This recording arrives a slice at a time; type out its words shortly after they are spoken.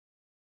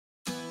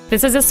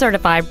This is a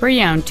certified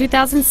pre-owned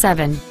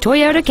 2007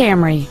 Toyota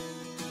Camry.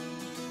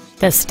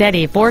 The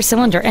steady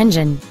 4-cylinder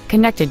engine,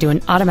 connected to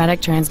an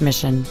automatic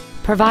transmission,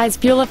 provides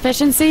fuel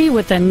efficiency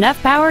with enough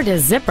power to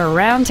zip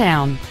around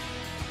town.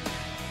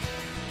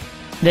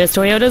 This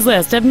Toyota's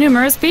list of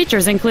numerous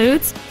features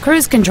includes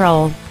cruise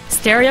control,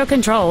 stereo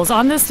controls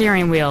on the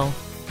steering wheel,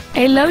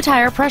 a low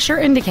tire pressure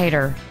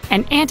indicator,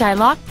 an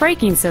anti-lock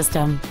braking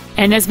system,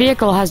 and this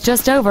vehicle has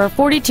just over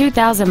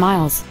 42,000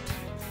 miles.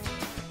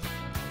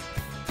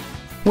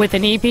 With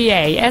an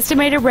EPA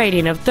estimated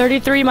rating of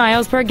 33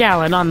 miles per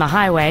gallon on the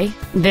highway,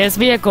 this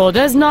vehicle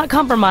does not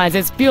compromise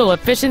its fuel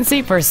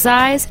efficiency for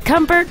size,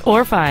 comfort,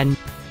 or fun.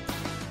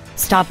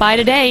 Stop by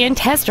today and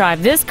test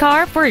drive this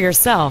car for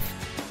yourself.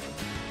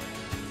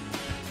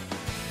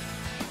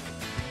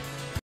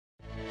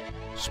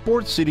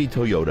 Sportt City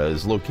Toyota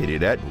is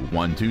located at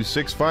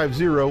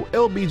 12650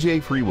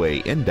 LBJ Freeway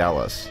in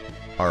Dallas.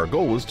 Our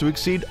goal is to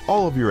exceed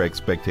all of your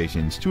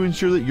expectations to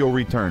ensure that you'll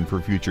return for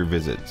future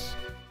visits.